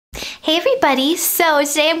Hey everybody, so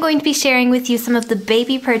today I'm going to be sharing with you some of the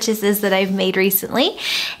baby purchases that I've made recently,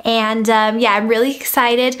 and yeah, I'm really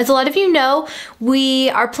excited. As a lot of you know, we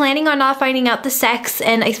are planning on not finding out the sex,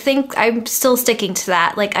 and I think I'm still sticking to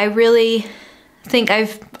that. Like, I really think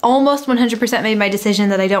I've almost 100% made my decision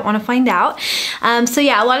that I don't want to find out. So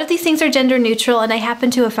yeah, a lot of these things are gender neutral, and I happen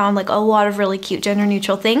to have found like a lot of really cute gender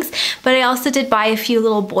neutral things, but I also did buy a few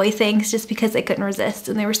little boy things just because I couldn't resist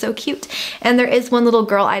and they were so cute. And there is one little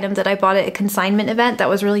girl item that I bought at a consignment event that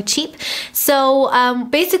was really cheap. So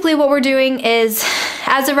basically what we're doing is,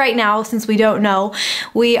 as of right now, since we don't know,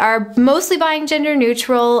 we are mostly buying gender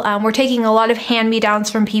neutral. We're taking a lot of hand-me-downs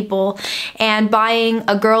from people and buying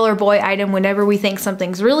a girl or boy item whenever we think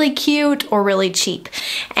something's really cute or really cheap.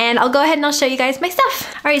 And I'll go ahead and I'll show you guys my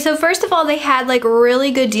stuff. Alright, so first of all, they had like a really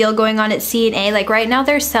good deal going on at C&A. Like right now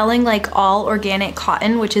they're selling like all organic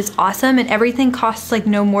cotton, which is awesome, and everything costs like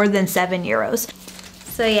no more than €7.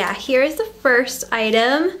 So yeah, here's the first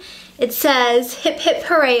item. It says hip hip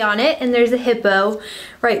hooray on it, and there's a hippo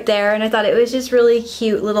right there, and I thought it was just really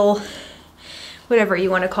cute little, whatever you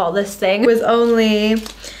want to call this thing. It was only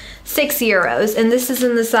 €6, and this is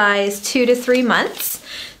in the size 2 to 3 months.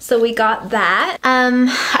 So we got that.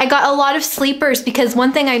 I got a lot of sleepers because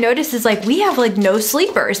one thing I noticed is like we have like no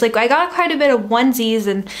sleepers. Like I got quite a bit of onesies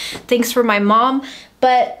and things for my mom,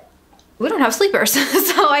 but we don't have sleepers.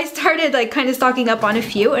 So I started like kind of stocking up on a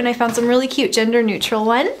few, and I found some really cute gender neutral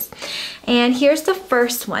ones. And here's the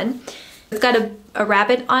first one. It's got a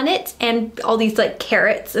rabbit on it and all these like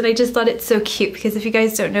carrots, and I just thought it's so cute because if you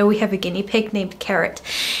guys don't know, we have a guinea pig named Carrot,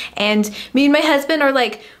 and me and my husband are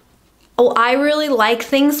like, oh, I really like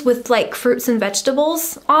things with like fruits and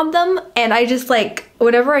vegetables on them, and I just like,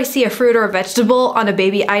 whenever I see a fruit or a vegetable on a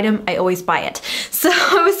baby item, I always buy it. So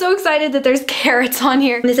I was so excited that there's carrots on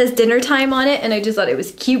here, and it says dinner time on it, and I just thought it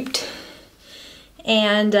was cute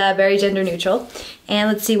and very gender neutral. And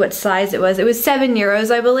let's see what size it was. It was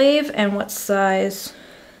 €7, I believe, and what size?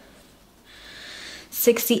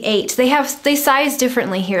 68. They size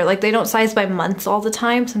differently here. Like they don't size by months all the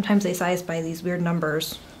time. Sometimes they size by these weird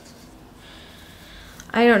numbers.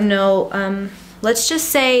 I don't know. Let's just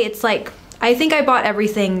say it's like, I think I bought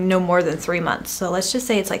everything no more than 3 months. So let's just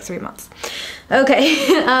say it's like 3 months. Okay,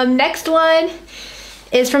 next one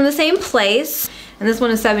is from the same place. And this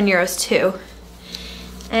one is €7 too.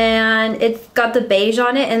 And it's got the beige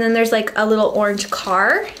on it, and then there's like a little orange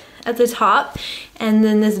car at the top, and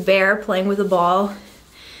then this bear playing with a ball.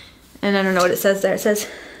 And I don't know what it says there. It says,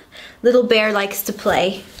 little bear likes to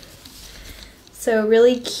play. So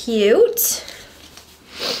really cute.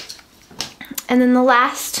 And then the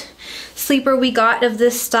last sleeper we got of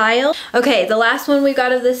this style. Okay, the last one we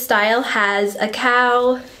got of this style has a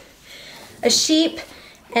cow, a sheep,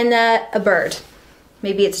 and a bird.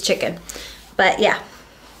 Maybe it's chicken. But yeah,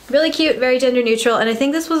 really cute, very gender neutral, and I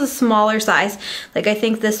think this was a smaller size. Like I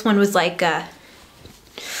think this one was like, I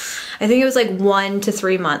think it was like 1 to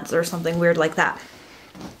 3 months or something weird like that.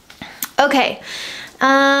 Okay.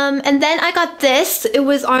 And then I got this. It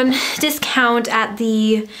was on discount at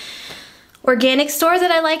the organic store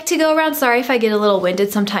that I like to go around. Sorry if I get a little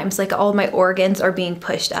winded sometimes, like all my organs are being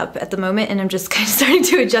pushed up at the moment, and I'm just kind of starting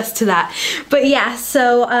to adjust to that. But yeah,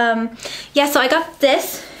 so so I got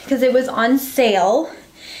this because it was on sale,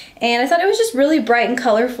 and I thought it was just really bright and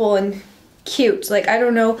colorful and cute. Like, I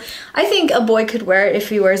don't know, I think a boy could wear it if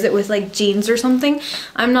he wears it with like jeans or something.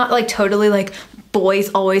 I'm not like totally like boys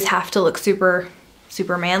always have to look super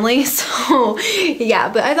manly, so yeah,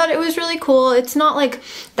 but I thought it was really cool. It's not like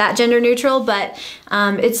that gender neutral, but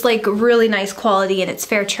it's like really nice quality, and it's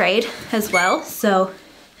fair trade as well. So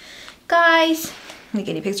guys, the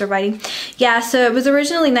guinea pigs are biting. Yeah, so it was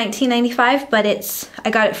originally $19.95, but I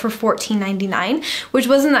got it for $14.99, which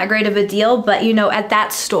wasn't that great of a deal, but you know, at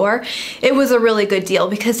that store it was a really good deal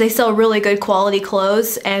because they sell really good quality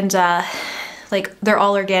clothes, and like they're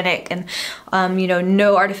all organic, and you know,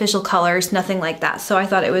 no artificial colors, nothing like that. So I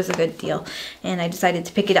thought it was a good deal, and I decided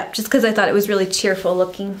to pick it up just because I thought it was really cheerful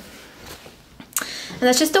looking. And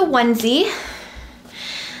that's just a onesie.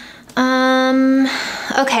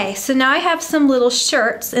 Okay, so now I have some little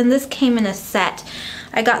shirts, and this came in a set.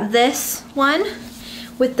 I got this one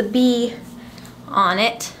with the bee on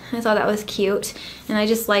it. I thought that was cute, and I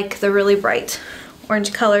just like the really bright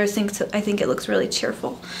orange colors. I think it looks really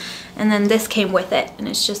cheerful. And then this came with it, and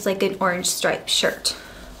it's just like an orange striped shirt.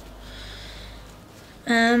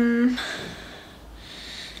 And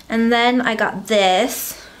then I got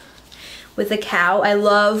this with a cow. I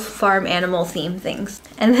love farm animal theme things.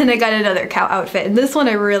 And then I got another cow outfit, and this one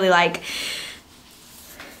I really like.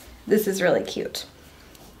 This is really cute.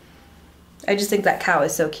 I just think that cow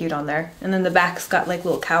is so cute on there. And then the back's got like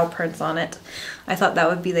little cow prints on it. I thought that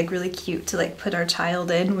would be like really cute to like put our child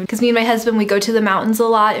in. Because me and my husband, we go to the mountains a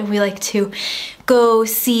lot and we like to go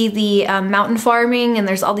see the mountain farming, and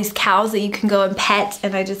there's all these cows that you can go and pet,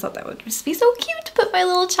 and I just thought that would just be so cute to put my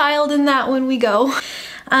little child in that when we go.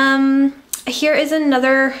 Here is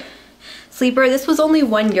another sleeper. This was only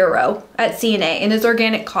 €1 at C&A and it's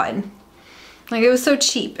organic cotton. Like, it was so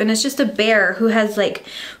cheap, and it's just a bear who has like,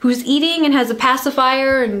 who's eating and has a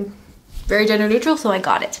pacifier and very gender neutral, so I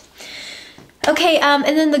got it. Okay, and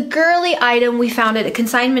then the girly item we found at a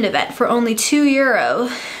consignment event for only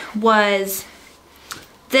 €2 was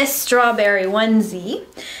this strawberry onesie,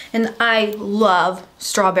 and I love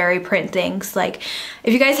strawberry print things. Like,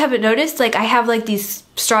 if you guys haven't noticed, like I have like these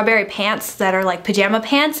strawberry pants that are like pajama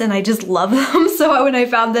pants, and I just love them. So when I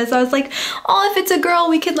found this, I was like, oh, if it's a girl,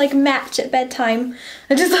 we could like match at bedtime.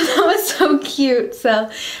 I just thought that was so cute. So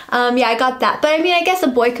yeah, I got that. But I mean, I guess a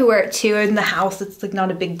boy could wear it too in the house. It's like not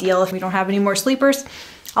a big deal. If we don't have any more sleepers,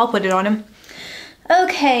 I'll put it on him.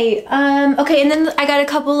 Okay, okay, and then I got a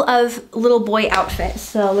couple of little boy outfits,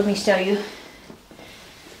 so let me show you.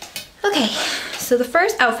 Okay, so the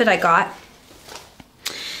first outfit I got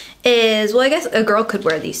is, well, I guess a girl could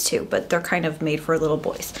wear these too, but they're kind of made for little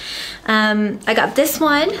boys. I got this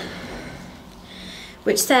one,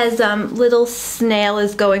 which says, little snail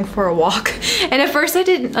is going for a walk. And at first I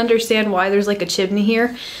didn't understand why there's like a chimney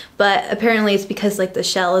here, but apparently it's because like the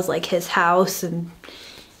shell is like his house, and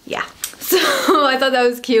yeah. So I thought that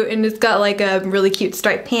was cute, and it's got like a really cute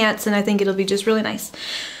striped pants, and I think it'll be just really nice.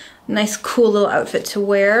 Nice, cool little outfit to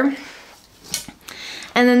wear.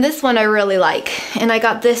 And then this one I really like, and I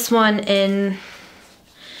got this one in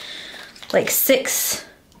like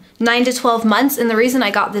 9 to 12 months, and the reason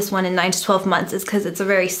I got this one in 9 to 12 months is because it's a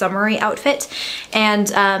very summery outfit,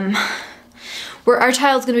 and our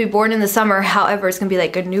child's gonna be born in the summer. However, it's gonna be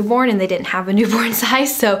like a newborn, and they didn't have a newborn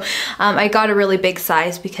size, so I got a really big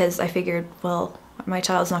size because I figured, well, my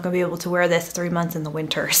child's not gonna be able to wear this 3 months in the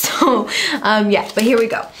winter. So yeah, but here we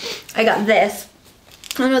go. I got this.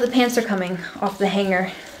 Oh no, the pants are coming off the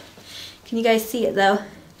hanger. Can you guys see it though?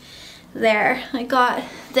 There, I got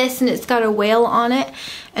this, and it's got a whale on it,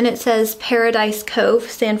 and it says Paradise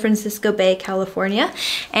Cove, San Francisco Bay, California.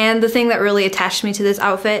 And the thing that really attached me to this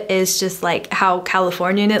outfit is just like how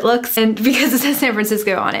Californian it looks, and because it says San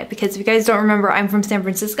Francisco on it, because if you guys don't remember, I'm from San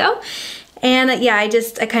Francisco. And yeah, I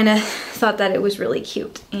kind of thought that it was really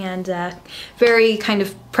cute, and very kind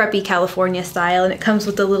of preppy California style, and it comes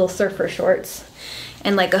with the little surfer shorts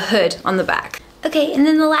and like a hood on the back. Okay, and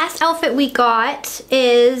then the last outfit we got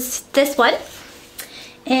is this one.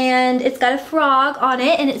 And it's got a frog on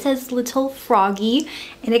it, and it says Little Froggy.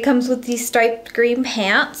 And it comes with these striped green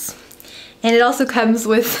pants. And it also comes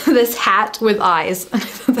with this hat with eyes. And I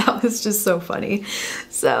thought that was just so funny.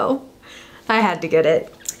 So I had to get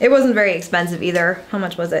it. It wasn't very expensive either. How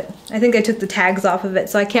much was it? I think I took the tags off of it,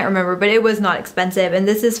 so I can't remember, but it was not expensive. And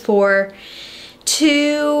this is for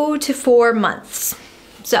 2 to 4 months.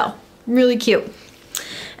 So really cute.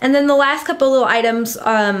 And then the last couple little items,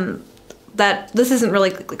 that this isn't really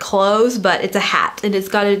clothes, but it's a hat, and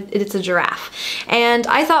it's a giraffe. And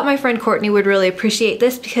I thought my friend Courtney would really appreciate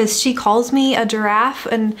this because she calls me a giraffe,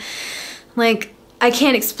 and like I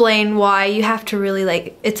can't explain why. You have to really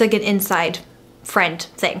like, it's like an inside friend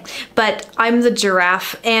thing, but I'm the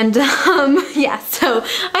giraffe, and yeah, so I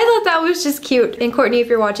thought that was just cute. And Courtney, if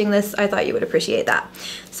you're watching this, I thought you would appreciate that.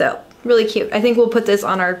 So really cute. I think we'll put this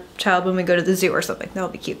on our child when we go to the zoo or something. That'll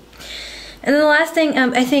be cute. And then the last thing,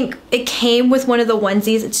 I think it came with one of the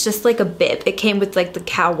onesies. It's just like a bib. It came with like the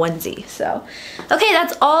cow onesie. So, okay,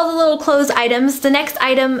 that's all the little clothes items. The next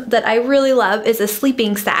item that I really love is a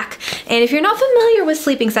sleeping sack. And if you're not familiar with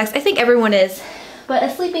sleeping sacks, I think everyone is, but a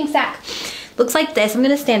sleeping sack looks like this. I'm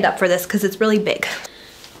gonna stand up for this because it's really big.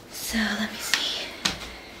 So let me see.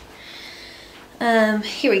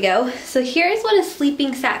 Here we go. So here's what a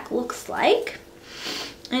sleeping sack looks like.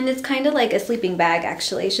 And it's kind of like a sleeping bag,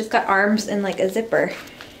 actually. It's just got arms and like a zipper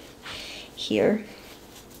here.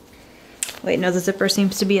 Wait, no, the zipper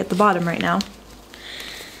seems to be at the bottom right now.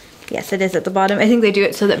 Yes, it is at the bottom. I think they do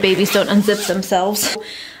it so that babies don't unzip themselves.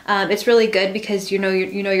 It's really good because you know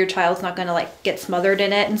your child's not gonna like get smothered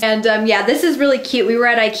in it. And yeah, this is really cute. We were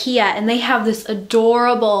at IKEA and they have this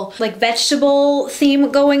adorable like vegetable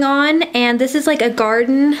theme going on, and this is like a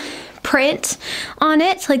garden print on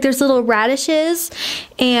it. Like there's little radishes,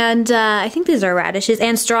 and I think these are radishes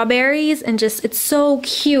and strawberries, and just it's so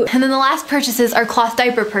cute. And then the last purchases are cloth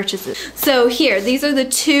diaper purchases. So here, these are the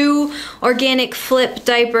 2 organic flip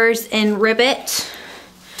diapers in ribbit.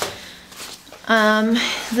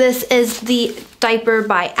 This is the diaper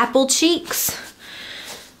by Apple Cheeks.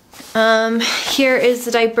 Here is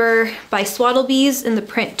the diaper by Swaddle Bees in the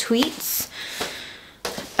print tweets.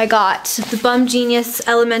 I got the Bum Genius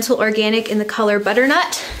Elemental Organic in the color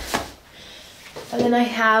Butternut. And then I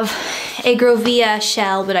have a Grovia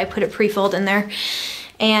shell, but I put a pre-fold in there.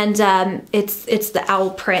 And it's the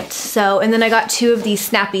owl print. So, and then I got 2 of these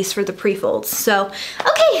snappies for the pre-folds. So,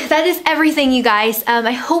 okay, that is everything, you guys.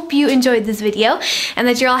 I hope you enjoyed this video and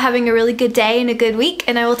that you're all having a really good day and a good week,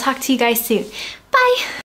 and I will talk to you guys soon. Bye!